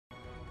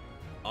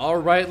All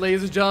right,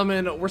 ladies and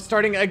gentlemen, we're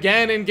starting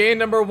again in game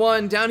number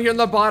 1 down here in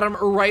the bottom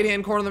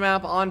right-hand corner of the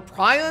map on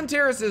Prion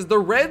Terraces. The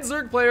red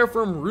Zerg player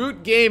from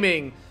Root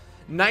Gaming,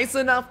 nice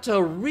enough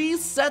to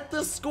reset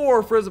the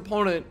score for his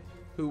opponent,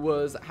 who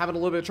was having a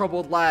little bit of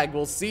trouble with lag.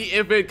 We'll see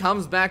if it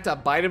comes back to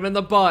bite him in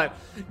the butt.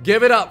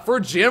 Give it up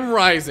for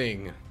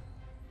JimRising.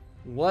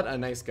 What a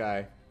nice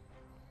guy.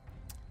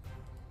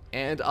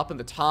 And up in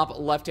the top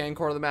left-hand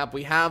corner of the map,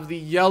 we have the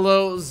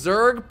yellow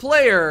Zerg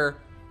player.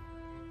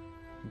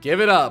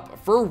 Give it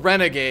up for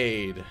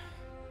Renegade.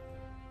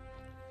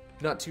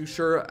 Not too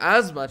sure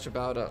as much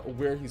about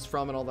where he's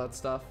from and all that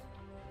stuff.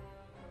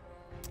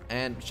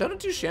 And shout out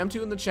to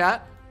Sham2 in the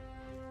chat.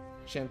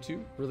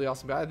 Sham2, really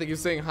awesome guy. I think he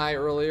was saying hi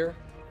earlier.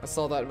 I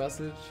saw that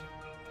message.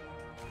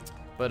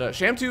 But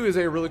Sham2 is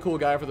a really cool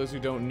guy for those who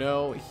don't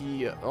know.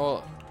 He,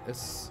 I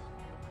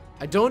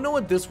don't know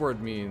what this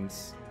word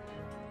means.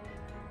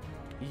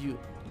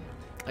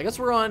 I guess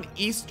we're on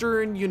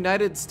Eastern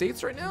United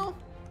States right now?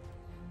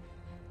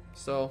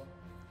 So,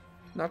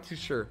 not too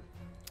sure.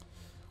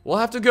 We'll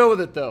have to go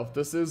with it though.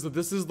 This is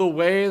the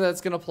way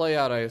that's gonna play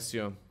out, I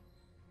assume.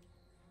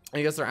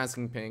 I guess they're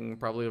asking ping.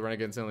 Probably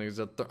Renegade saying he's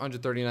at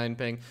 139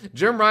 ping.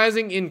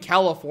 JimRising in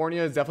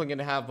California is definitely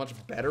gonna have much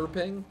better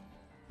ping.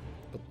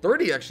 But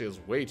 30 actually is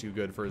way too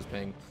good for his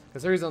ping,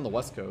 because he's on the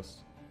West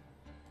Coast.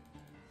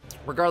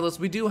 Regardless,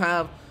 we do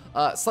have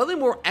slightly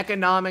more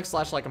economic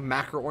 / like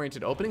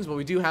macro-oriented openings, but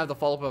we do have the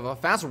follow-up of a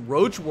fast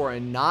Roach War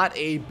and not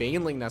a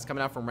Baneling that's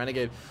coming out from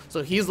Renegade.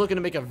 So he's looking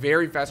to make a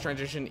very fast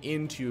transition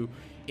into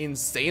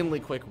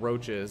insanely quick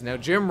Roaches. Now,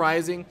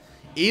 JimRising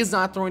is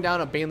not throwing down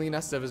a Baneling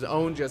nest of his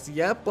own just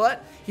yet,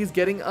 but he's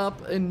getting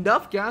up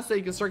enough gas that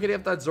he can start getting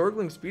up that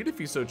Zergling speed if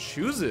he so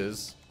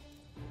chooses.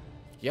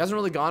 He hasn't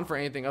really gone for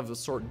anything of the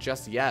sort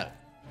just yet.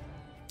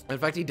 In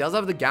fact, he does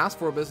have the gas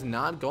for it, but is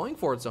not going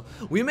for it. So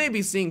we may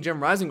be seeing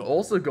JimRising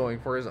also going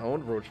for his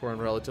own Roach War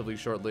relatively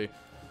shortly.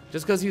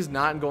 Just because he's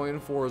not going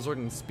for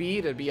Zergling speed,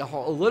 it'd be a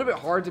little bit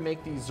hard to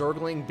make the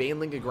Zergling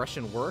Baneling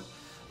aggression work.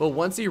 But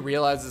once he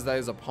realizes that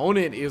his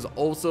opponent is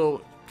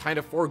also kind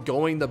of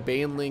foregoing the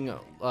Baneling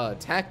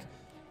tech,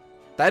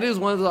 that is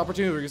one of those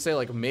opportunities where you say,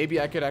 like, maybe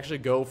I could actually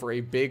go for a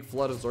big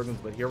flood of Zerglings.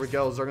 But here we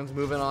go. Zerglings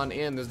moving on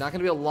in. There's not going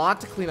to be a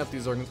lot to clean up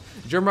these Zerglings.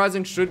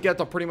 JimRising should get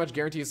the pretty much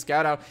guaranteed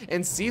scout out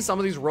and see some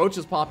of these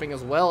Roaches popping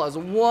as well as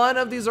one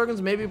of these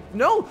Zerglings maybe.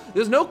 No,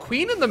 there's no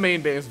Queen in the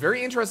main base,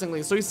 very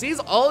interestingly. So he sees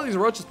all of these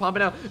Roaches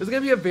popping out. It's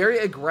going to be a very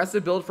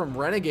aggressive build from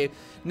Renegade.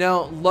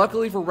 Now,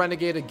 luckily for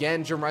Renegade,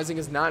 again, JimRising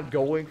is not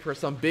going for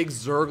some big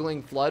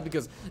Zergling flood,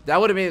 because that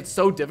would have made it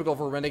so difficult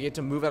for Renegade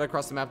to move out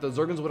across the map. The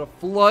Zerglings would have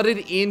flooded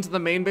into the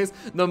main base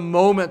the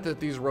moment that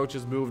these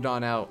Roaches moved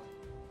on out.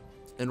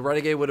 And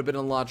Renegade would have been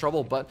in a lot of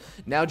trouble. But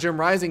now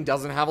JimRising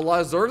doesn't have a lot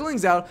of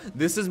Zerglings out.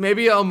 This is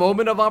maybe a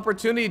moment of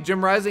opportunity.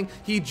 JimRising,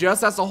 he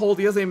just has to hold.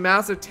 He has a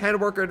massive 10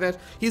 worker advantage.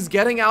 He's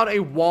getting out a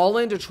wall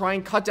in to try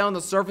and cut down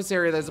the surface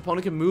area that his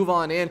opponent can move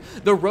on in.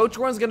 The Roach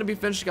War is going to be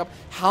finishing up.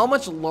 How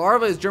much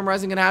larva is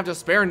JimRising going to have to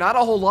spare? Not a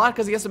whole lot,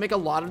 because he has to make a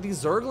lot of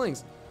these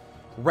Zerglings.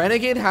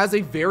 Renegade has a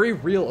very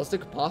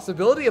realistic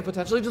possibility of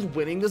potentially just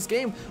winning this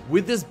game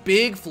with this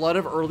big flood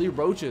of early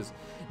Roaches.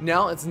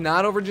 Now, it's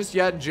not over just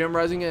yet.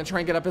 JimRising going to try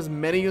and get up as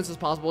many units as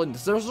possible. And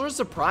sort of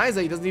surprised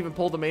that he doesn't even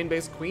pull the main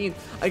base Queen.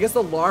 I guess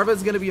the larva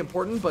is going to be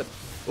important, but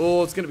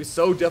oh, it's going to be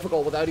so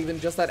difficult without even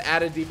just that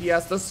added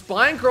DPS. The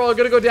Spine Crawler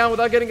going to go down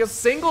without getting a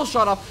single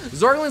shot off.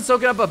 Zergling's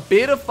soaking up a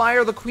bit of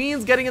fire. The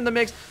Queen's getting in the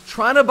mix,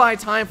 trying to buy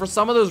time for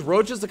some of those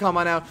Roaches to come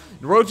on out.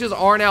 The Roaches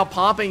are now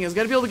popping. He's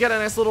going to be able to get a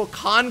nice little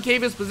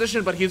concavist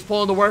position, but he's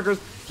pulling the workers.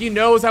 He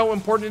knows how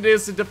important it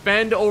is to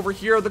defend over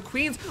here. The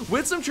Queens,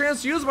 with some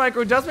transfuse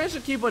micro, does manage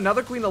to keep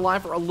another Queen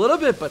alive for a little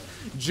bit, but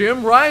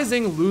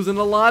JimRising losing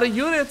a lot of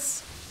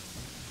units.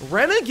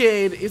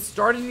 Renegade is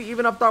starting to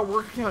even up that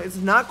work count. It's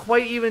not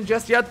quite even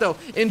just yet, though.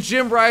 And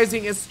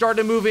JimRising is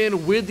starting to move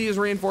in with these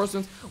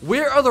reinforcements.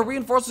 Where are the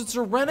reinforcements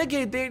to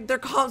Renegade? They're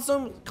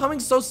coming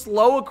so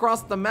slow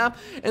across the map.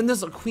 And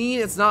this Queen,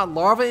 it's not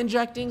larva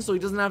injecting, so he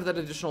doesn't have that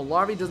additional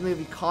larva. He doesn't have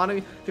the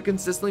economy to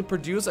consistently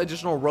produce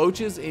additional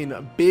Roaches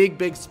in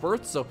big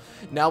spurts. So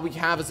now we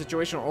have a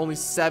situation where only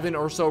 7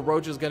 or so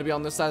Roaches going to be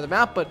on this side of the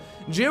map. But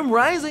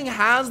JimRising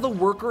has the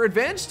worker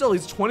advantage still.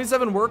 He's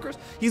 27 workers.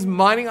 He's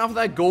mining off of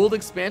that gold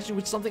expansion,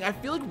 which is something I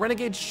feel like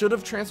Renegade should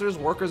have transferred his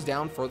workers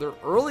down further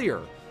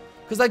earlier.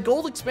 Because that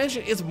gold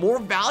expansion is more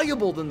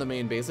valuable than the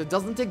main base. It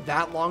doesn't take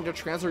that long to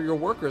transfer your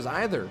workers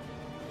either.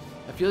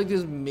 I feel like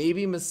there's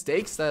maybe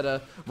mistakes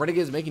that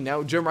Renegade is making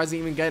now. JimRising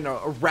even getting a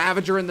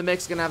Ravager in the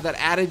mix, gonna have that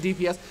added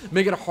DPS,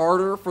 make it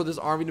harder for this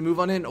army to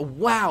move on in.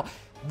 Wow.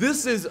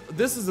 This is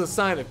a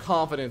sign of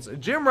confidence.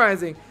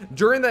 JimRising,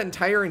 during that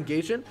entire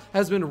engagement,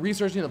 has been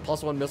researching the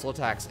 +1 missile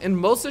attacks. In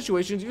most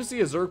situations, you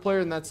see a Zerg player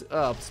in that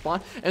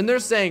spawn, and they're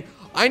saying,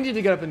 I need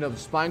to get up another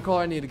Spine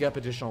Crawler, I need to get up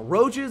additional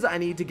Roaches, I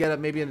need to get up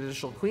maybe an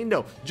additional Queen.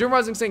 No,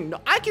 JimRising saying, no,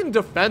 I can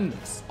defend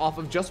this off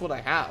of just what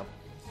I have.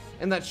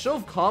 And that show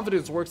of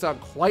confidence works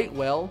out quite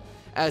well,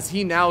 as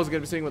he now is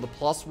going to be sitting with a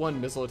 +1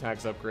 missile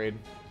attacks upgrade.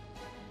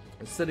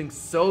 It's sitting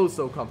so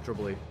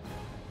comfortably.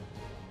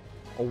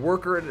 a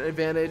worker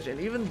advantage. And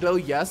even though,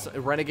 yes,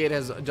 Renegade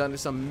has done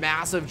some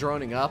massive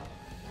droning up,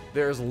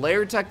 there's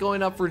layer tech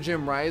going up for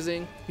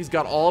JimRising. He's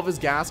got all of his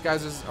gas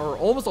guys, or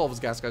almost all of his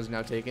gas guys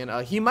now taken.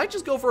 He might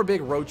just go for a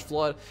big roach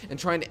flood and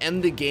trying to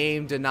end the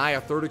game, deny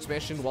a third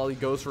expansion while he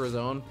goes for his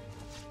own.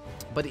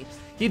 But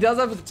he does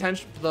have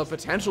the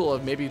potential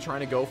of maybe trying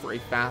to go for a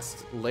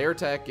fast layer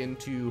tech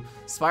into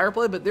Spire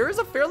play, but there is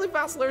a fairly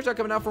fast layer tech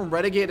coming out from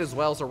Renegade as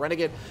well. So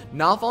Renegade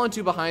not falling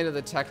too behind in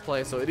the tech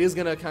play, so it is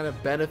going to kind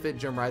of benefit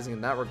JimRising in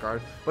that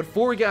regard. But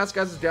 4 gas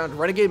guys is down.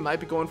 Renegade might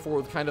be going for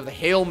with kind of the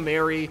Hail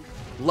Mary,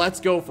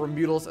 let's go for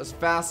Mutals as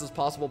fast as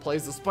possible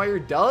plays. The Spire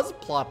does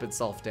plop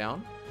itself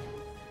down.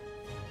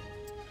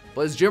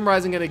 But is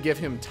JimRising going to give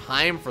him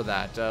time for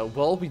that?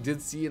 Well, we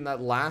did see in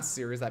that last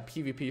series, that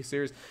PvP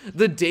series,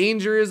 the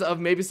dangers of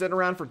maybe sitting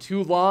around for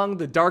too long.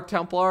 The Dark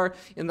Templar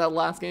in that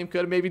last game could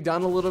have maybe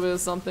done a little bit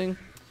of something.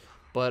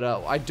 But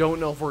I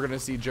don't know if we're going to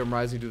see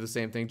JimRising do the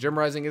same thing.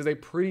 JimRising is a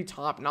pretty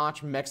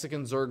top-notch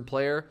Mexican Zerg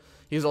player.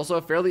 He's also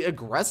a fairly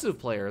aggressive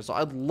player, so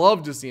I'd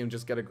love to see him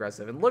just get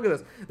aggressive. And look at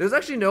this. There's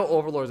actually no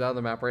Overlords out on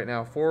the map right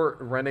now for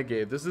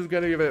Renegade. This is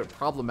going to be a bit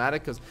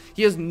problematic because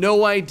he has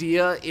no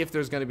idea if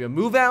there's going to be a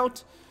move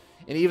out.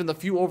 And even the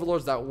few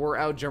Overlords that were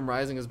out,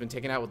 JimRising has been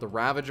taken out with the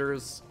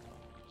Ravagers.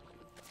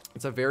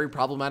 It's a very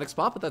problematic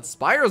spot, but that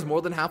Spire is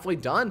more than halfway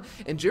done.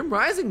 And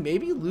JimRising may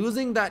be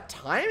losing that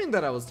timing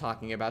that I was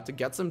talking about to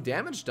get some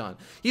damage done.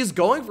 He's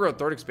going for a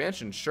third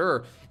expansion,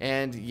 sure.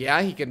 And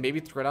yeah, he could maybe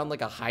throw down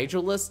like a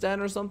Hydralisk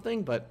den or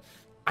something, but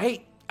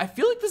I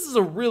feel like this is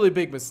a really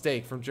big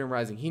mistake from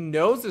JimRising. He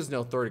knows there's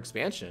no third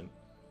expansion.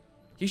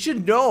 He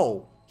should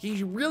know.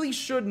 He really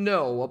should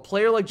know, a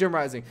player like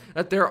JimRising,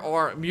 that there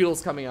are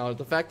Mutals coming out.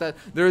 The fact that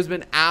there has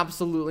been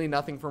absolutely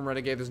nothing from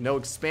Renegade. There's no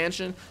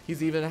expansion.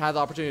 He's even had the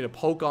opportunity to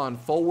poke on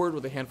forward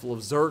with a handful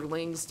of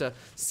Zerglings to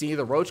see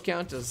the roach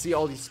count, to see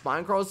all these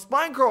spine crawlers.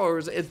 Spine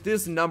crawlers at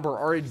this number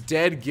are a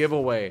dead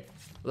giveaway.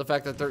 The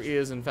fact that there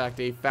is, in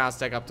fact, a fast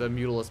tech up to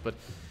Mutalisk, but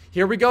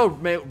here we go.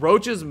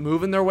 Roaches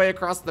moving their way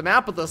across the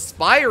map, but the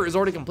Spire is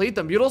already complete.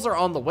 The Mutals are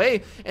on the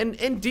way,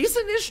 and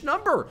decent-ish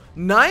number.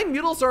 9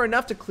 Mutals are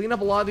enough to clean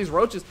up a lot of these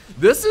roaches.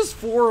 This is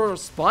for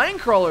spine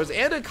crawlers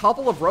and a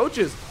couple of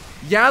roaches.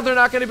 Yeah, they're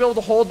not going to be able to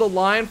hold the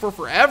line for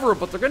forever,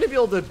 but they're going to be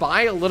able to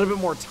buy a little bit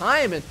more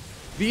time, and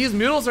these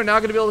Mutals are now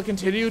going to be able to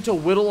continue to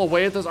whittle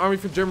away at this army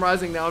for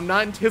JimRising. Now, I'm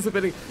not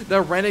anticipating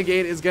that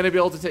Renegade is going to be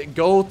able to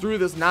go through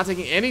this, not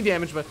taking any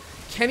damage, but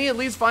can he at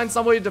least find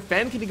some way to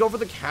defend? Can he go for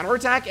the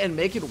counterattack and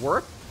make it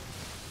work?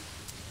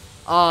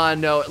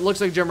 No, it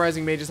looks like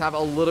JimRising may just have a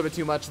little bit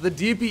too much. The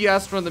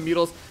DPS from the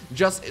Mutals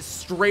just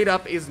straight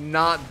up is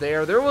not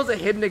there. There was a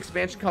hidden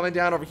expansion coming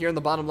down over here in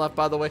the bottom left,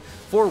 by the way,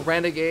 for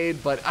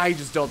Renegade, but I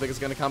just don't think it's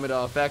going to come into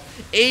effect.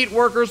 8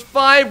 workers,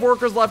 5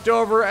 workers left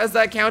over as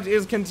that count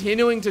is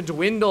continuing to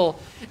dwindle.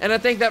 And I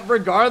think that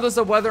regardless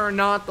of whether or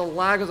not the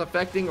lag is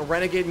affecting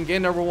Renegade in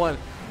game number 1,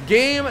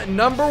 game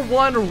number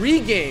 1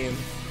 regame,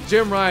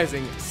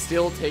 JimRising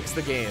still takes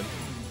the game.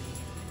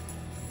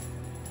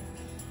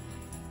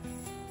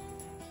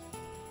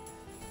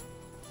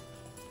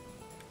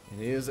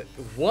 It is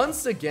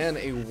once again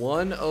a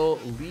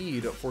 1-0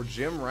 lead for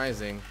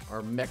JimRising,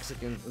 our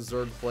Mexican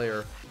Zerg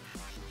player.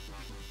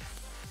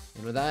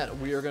 And with that,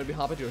 we are going to be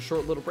hopping to a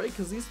short little break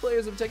because these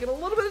players have taken a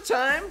little bit of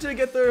time to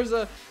get their,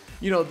 the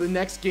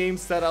next game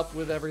set up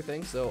with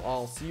everything. So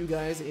I'll see you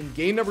guys in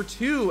game number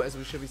 2 as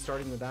we should be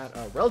starting with that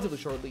relatively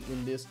shortly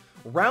in this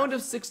round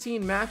of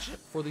 16 match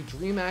for the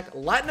DreamHack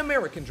Latin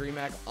American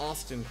DreamHack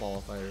Austin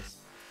qualifiers.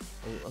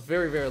 A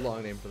very, very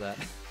long name for that.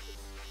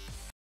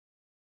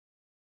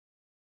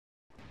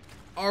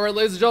 Alright,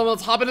 ladies and gentlemen,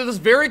 let's hop into this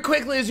very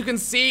quickly. As you can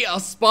see, a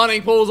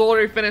spawning pool is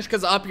already finished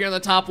because up here in the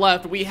top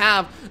left, we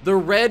have the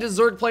red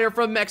Zerg player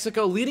from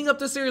Mexico leading up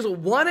to series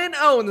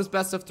 1-0 in this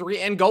best of 3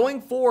 and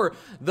going for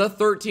the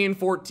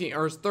 13-14,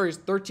 or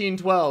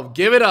 13-12.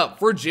 Give it up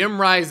for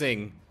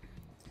JimRising.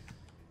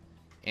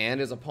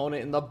 And his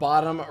opponent in the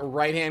bottom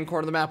right-hand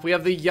corner of the map, we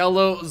have the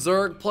yellow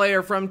Zerg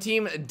player from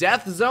Team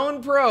Death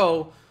Zone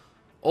Pro,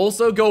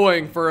 also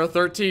going for a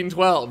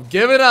 13-12.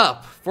 Give it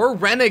up for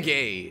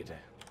Renegade.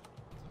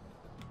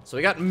 So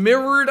we got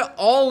mirrored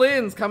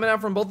all-ins coming out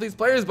from both these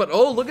players, but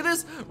oh, look at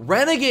this.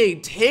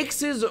 Renegade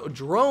takes his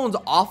drones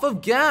off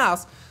of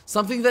gas,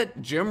 something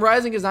that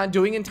JimRising is not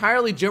doing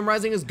entirely.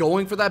 JimRising is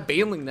going for that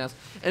Baneling nest,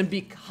 and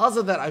because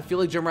of that, I feel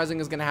like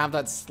JimRising is going to have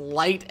that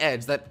slight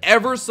edge, that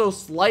ever so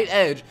slight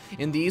edge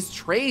in these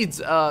trades.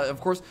 Of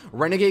course,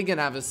 Renegade can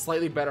have a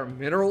slightly better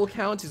mineral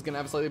count. He's going to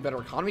have a slightly better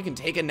economy, can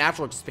take a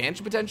natural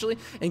expansion potentially,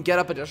 and get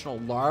up additional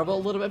larva a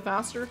little bit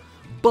faster,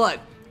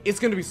 but it's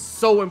going to be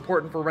so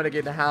important for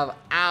Renegade to have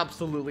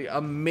absolutely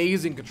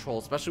amazing control,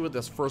 especially with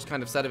this first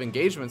kind of set of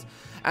engagements,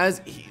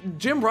 as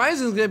JimRising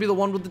is going to be the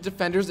one with the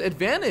defender's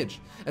advantage.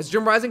 As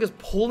JimRising is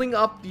pulling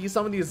up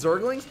some of these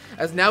Zerglings,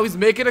 as now he's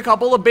making a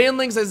couple of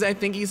Banelings, as I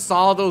think he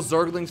saw those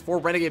Zerglings for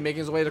Renegade making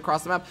his way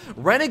across the map.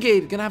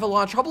 Renegade going to have a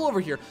lot of trouble over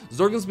here.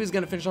 Zergling speed is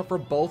going to finish up for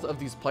both of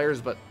these players,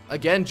 but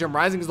again,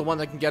 JimRising is the one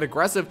that can get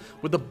aggressive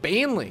with the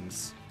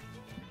Banelings.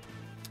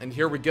 And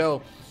here we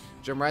go.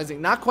 JimRising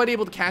not quite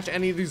able to catch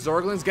any of these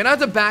Zerglings. Gonna have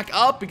to back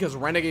up because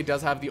Renegade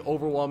does have the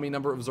overwhelming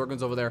number of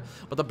Zerglings over there.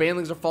 But the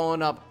Banelings are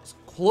following up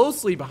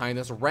closely behind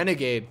this.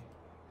 Renegade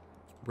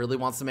really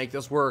wants to make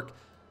this work.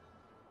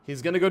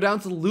 He's gonna go down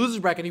to the loser's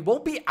bracket. He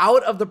won't be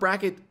out of the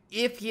bracket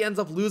if he ends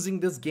up losing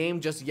this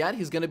game just yet.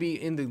 He's gonna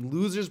be in the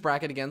loser's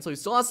bracket again, so he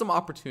still has some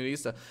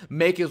opportunities to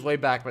make his way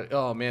back. But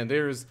oh man,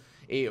 there's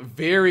a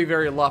very,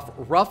 very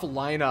rough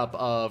lineup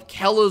of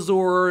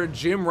Kelazor,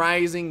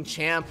 JimRising,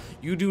 Champ.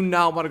 You do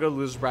not want to go to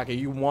the loser's bracket.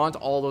 You want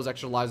all those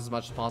extra lives as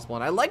much as possible.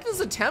 And I like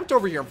this attempt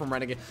over here from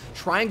Renegade.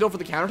 Try and go for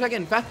the counterattack.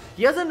 In fact,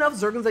 he has enough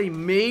Zerglings that he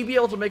may be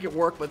able to make it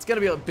work, but it's going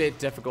to be a bit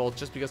difficult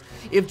just because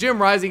if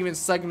JimRising even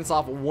segments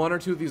off one or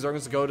two of these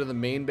Zerglings to go to the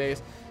main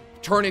base,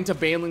 turn into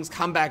Banelings,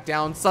 come back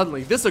down,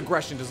 suddenly this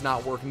aggression does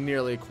not work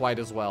nearly quite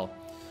as well.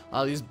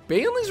 These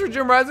Banelings for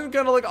JimRising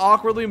kind of like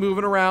awkwardly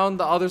moving around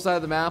the other side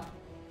of the map,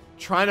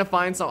 trying to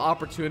find some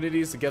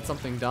opportunities to get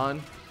something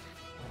done.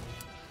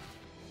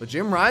 But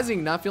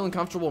JimRising not feeling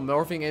comfortable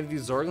morphing any of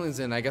these Zerglings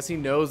in. I guess he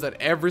knows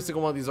that every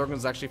single one of these Zerglings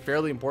is actually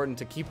fairly important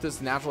to keep this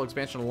natural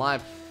expansion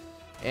alive.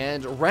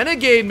 And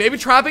Renegade maybe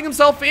trapping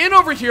himself in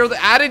over here. The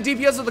added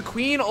DPS of the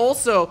Queen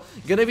also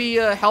gonna be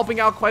helping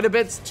out quite a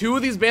bit. Two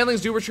of these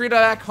Banelings do retreat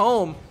back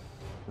home.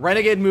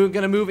 Renegade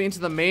gonna move into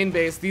the main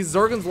base. These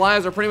Zerglings'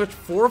 lives are pretty much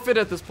forfeit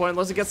at this point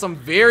unless he gets some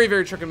very,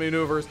 very tricky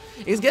maneuvers.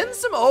 He's getting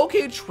some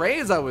okay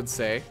trades, I would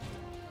say.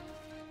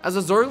 As a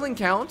Zergling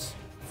count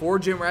for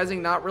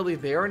JimRising not really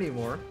there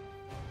anymore.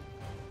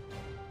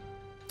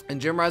 And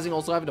JimRising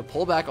also having to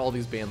pull back all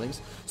these Banelings.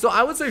 So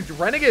I would say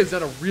Renegade's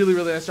done a really,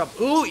 really nice job.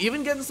 Ooh,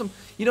 even getting some,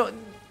 you know,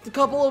 a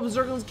couple of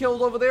Zerglings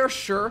killed over there,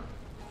 sure.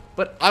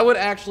 But I would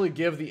actually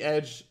give the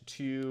edge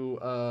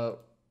to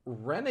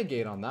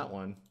Renegade on that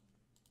one.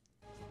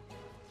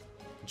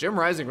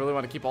 JimRising really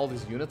want to keep all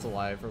these units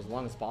alive for as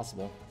long as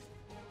possible.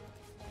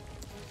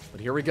 But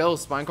here we go,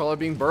 Spinecrawler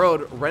being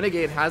burrowed.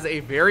 Renegade has a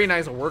very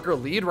nice worker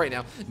lead right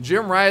now.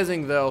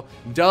 JimRising, though,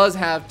 does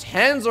have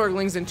 10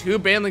 Zerglings and 2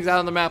 Banelings out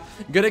on the map.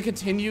 Gonna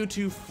continue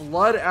to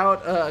flood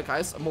out,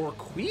 guys, more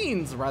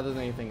Queens rather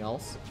than anything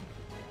else.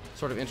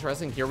 Sort of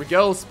interesting. Here we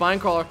go,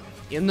 Spinecrawler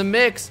in the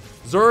mix.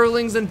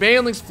 Zerglings and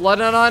Banelings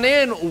flooding on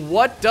in.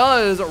 What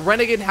does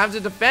Renegade have to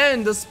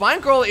defend? The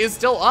Spinecrawler is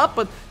still up,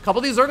 but a couple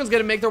of these Zerglings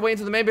gonna make their way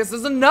into the main base.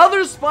 There's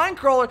another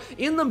Spinecrawler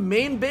in the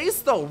main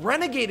base, though.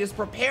 Renegade is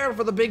prepared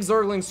for the big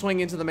Zergling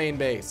swing into the main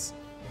base.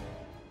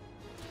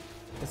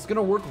 It's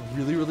gonna work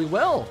really, really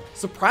well.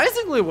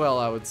 Surprisingly well,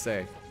 I would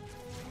say.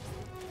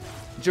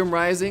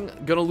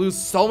 JimRising gonna lose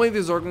so many of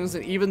these Zerglings,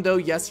 and even though,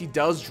 yes, he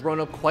does drone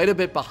up quite a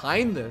bit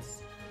behind this,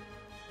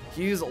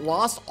 he's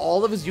lost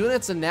all of his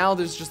units, and now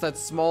there's just that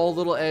small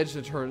little edge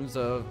in terms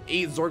of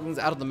 8 Zerglings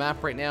out of the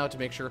map right now to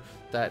make sure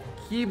that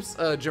keeps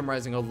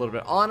JimRising a little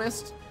bit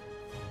honest.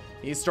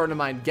 He's starting to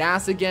mine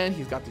gas again.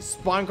 He's got these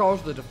Spinecrawlers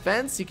for the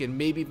defense. He can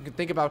maybe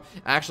think about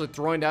actually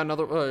throwing down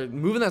another,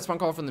 moving that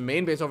Spinecrawler from the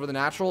main base over the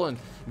natural and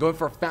going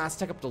for a fast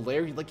tech up the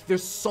lair. Like,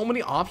 there's so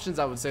many options,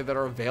 I would say, that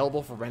are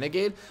available for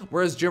Renegade,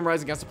 whereas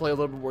JimRising has to play a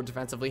little bit more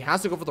defensively,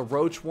 has to go for the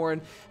Roach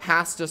Warren,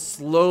 has to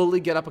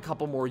slowly get up a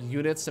couple more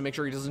units to make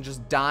sure he doesn't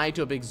just die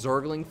to a big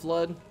Zergling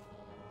flood.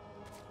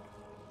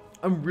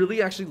 I'm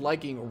really actually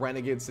liking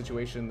Renegade's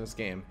situation in this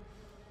game.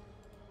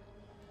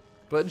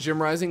 But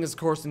JimRising is, of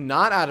course,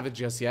 not out of it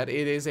just yet.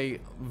 It is a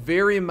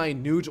very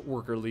minute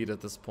worker lead at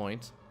this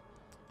point.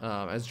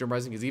 As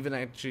JimRising is even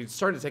actually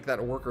starting to take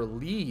that worker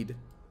lead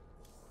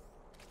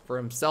for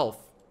himself.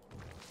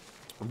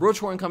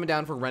 Roach Warren coming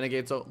down for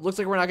Renegade, so it looks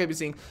like we're not going to be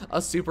seeing a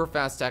super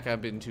fast tech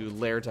up into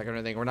lair tech or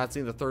anything. We're not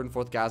seeing the 3rd and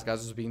 4th gas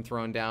guys being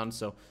thrown down,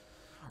 so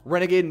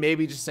Renegade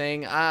maybe just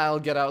saying, I'll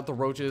get out the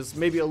roaches.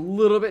 Maybe a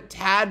little bit,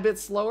 tad bit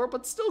slower,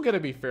 but still going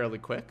to be fairly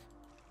quick.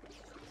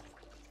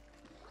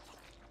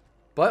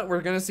 But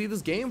we're going to see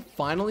this game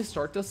finally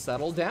start to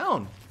settle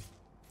down.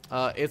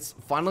 It's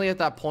finally at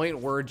that point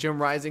where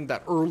JimRising,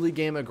 that early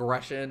game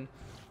aggression,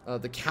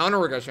 the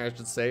counter aggression, I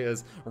should say,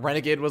 is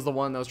Renegade was the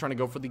one that was trying to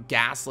go for the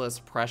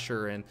gasless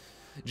pressure. And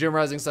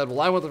JimRising said,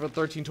 well, I went for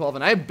 13-12,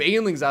 and I have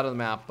Banelings out of the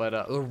map. But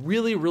a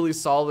really, really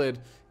solid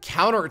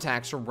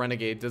counterattacks from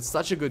Renegade did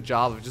such a good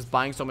job of just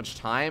buying so much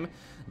time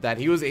that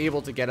he was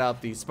able to get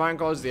up the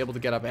Spinecrawlers, was able to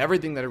get up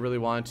everything that he really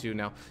wanted to.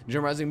 Now,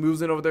 JimRising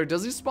moves in over there.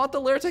 Does he spot the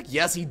lair tech?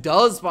 Yes, he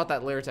does spot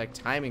that lair tech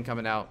timing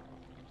coming out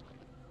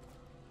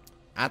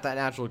at that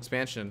natural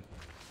expansion.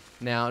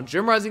 Now,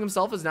 JimRising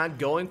himself is not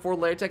going for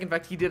lair tech. In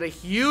fact, he did a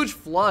huge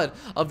flood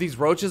of these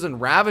roaches and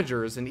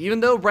ravagers. And even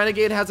though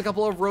Renegade has a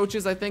couple of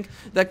roaches, I think,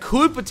 that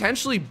could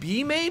potentially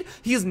be made,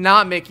 he's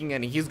not making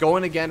any. He's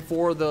going again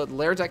for the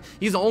lair tech.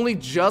 He's only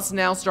just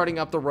now starting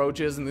up the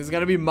roaches, and this is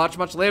going to be much,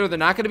 much later. They're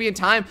not going to be in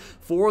time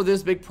for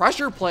this big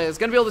pressure play. It's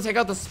going to be able to take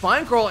out the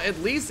Spinecrawler, at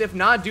least, if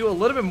not do a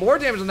little bit more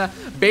damage than that.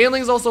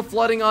 Baneling's also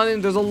flooding on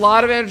in. There's a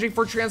lot of energy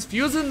for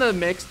Transfuse in the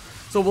mix.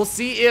 So we'll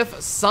see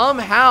if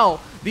somehow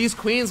these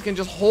queens can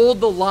just hold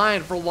the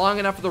line for long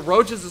enough for the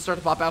roaches to start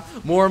to pop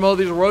out. More and more of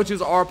these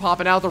roaches are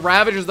popping out. The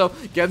Ravagers, though,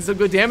 getting some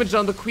good damage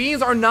done. The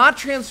queens are not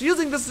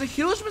transfusing. This is a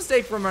huge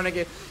mistake from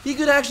Renegade. He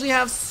could actually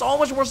have so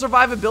much more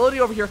survivability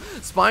over here.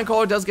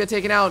 Spinecaller does get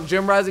taken out.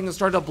 JimRising is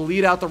starting to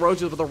bleed out the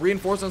roaches, but the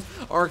reinforcements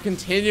are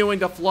continuing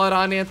to flood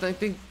on in. I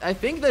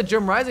think that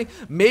JimRising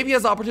maybe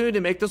has the opportunity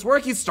to make this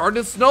work. He's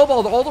starting to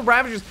snowball. All the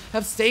Ravagers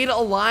have stayed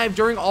alive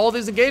during all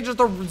these engagements.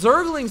 The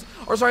Zerglings,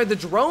 or sorry, the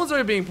drones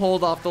are being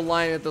pulled off the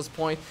line at this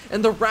point,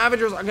 and the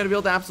Ravagers are going to be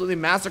able to absolutely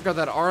massacre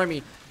that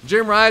army.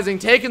 JimRising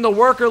taking the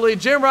worker lead.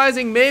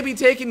 JimRising maybe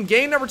taking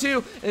game number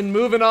 2 and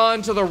moving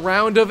on to the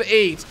round of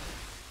 8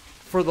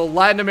 for the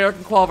Latin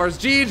American qualifiers.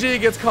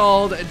 GG gets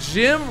called.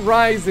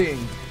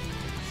 JimRising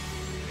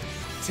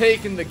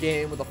taking the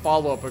game with a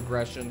follow-up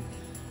aggression.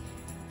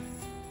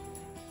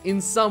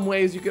 In some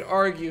ways, you could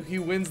argue he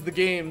wins the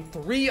game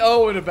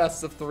 3-0 in a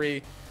best of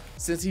 3,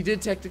 since he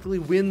did technically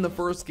win the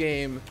first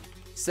game.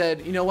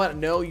 Said, you know what?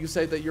 No, you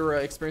said that you're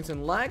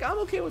experiencing lag. I'm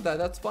okay with that.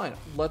 That's fine.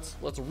 Let's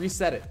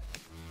reset it.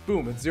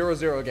 Boom, it's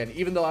 0-0 again,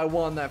 even though I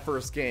won that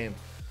first game.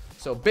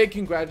 So big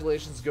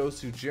congratulations goes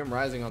to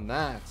JimRising on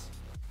that.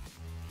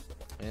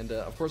 And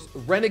of course,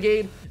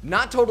 Renegade,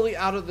 not totally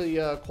out of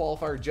the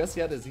qualifier just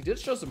yet, as he did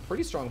show some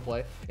pretty strong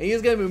play. And he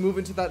is going to be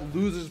moving to that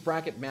losers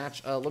bracket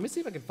match. Let me see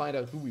if I can find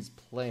out who he's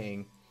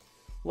playing.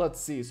 Let's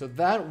see. So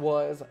that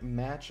was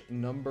match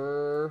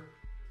number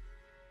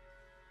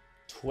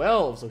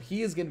 12. So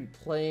he is going to be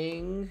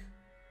playing...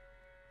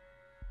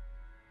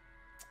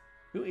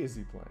 Who is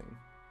he playing?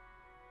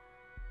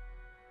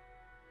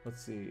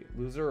 Let's see.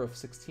 Loser of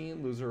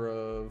 16, loser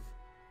of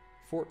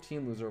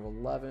 14, loser of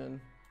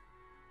 11.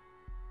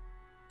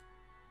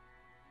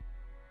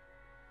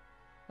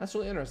 That's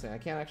really interesting. I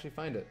can't actually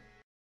find it.